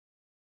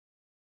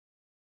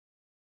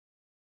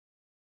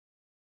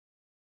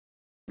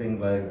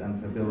Spinglo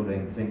and for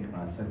building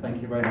Synkronice. So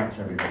thank you very much,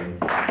 everybody.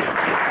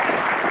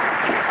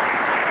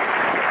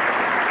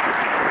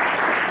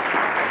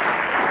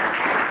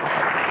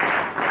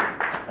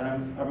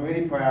 And I'm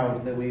really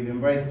proud that we've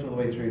embraced all the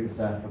way through the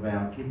stuff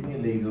about keeping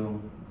it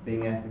legal,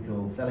 being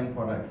ethical, selling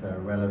products that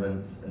are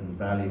relevant and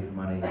value for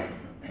money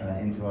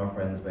into our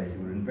friends base. It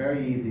would have been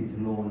very easy to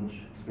launch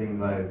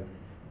Spinglo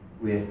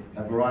with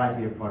a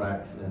variety of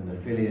products and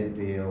affiliate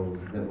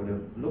deals that would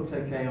have looked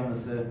okay on the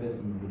surface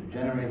and would have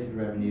generated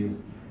revenues,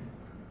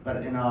 but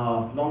in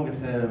our longer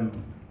term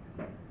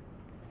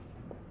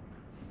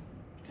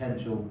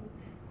potential,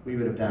 we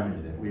would have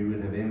damaged it. We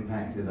would have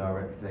impacted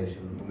our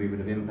reputation, we would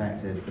have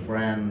impacted the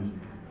brand,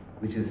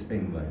 which is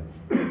Spinglo.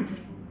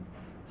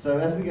 So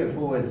as we go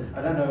forward,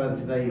 I don't know whether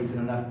today you've seen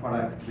enough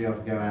products to be able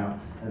to go out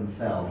and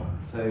sell.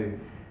 So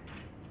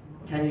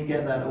can you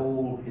get that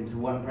all into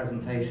one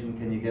presentation?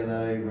 Can you get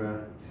that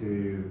over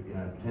to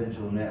a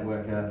potential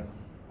networker?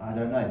 I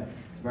don't know.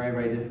 It's very,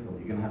 very difficult.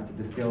 You're going to have to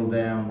distill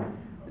down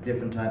the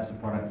different types of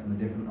products and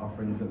the different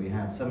offerings that we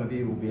have. Some of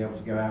you will be able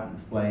to go out and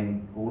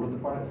explain all of the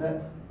product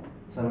sets.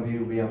 Some of you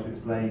will be able to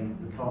explain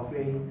the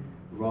coffee,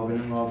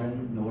 Robin &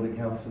 Robin, Nordic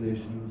Health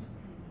Solutions,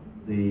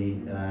 the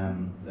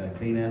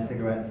clean air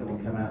cigarettes that will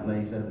come out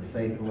later, the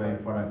safer way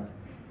of products.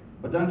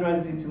 But don't try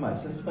to do too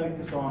much. Just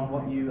focus on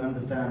what you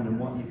understand and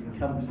what you can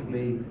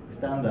comfortably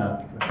stand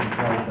up and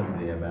tell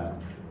somebody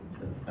about.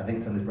 I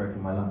think somebody's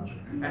broken my lunch.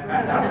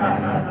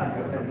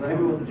 Maybe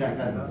it wasn't Jack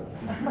Daniels.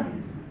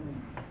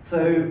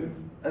 So,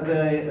 as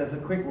a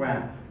quick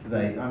wrap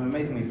today, I'm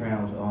amazingly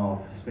proud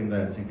of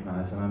Spinglo and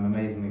Synkronice, and I'm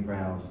amazingly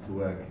proud to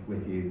work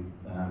with you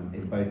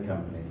in both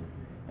companies.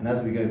 And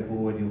as we go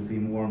forward, you'll see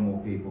more and more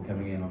people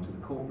coming in onto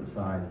the corporate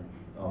side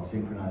of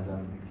Synkronice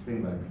and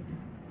Spinglo.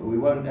 But we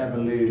won't ever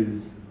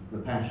lose the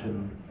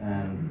passion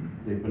and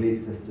the belief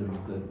system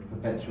that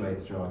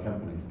perpetuates through our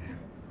companies.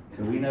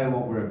 So we know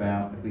what we're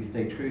about. If we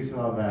stay true to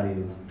our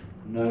values,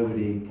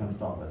 nobody can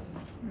stop us.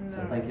 No.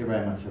 So thank you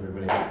very much,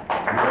 everybody.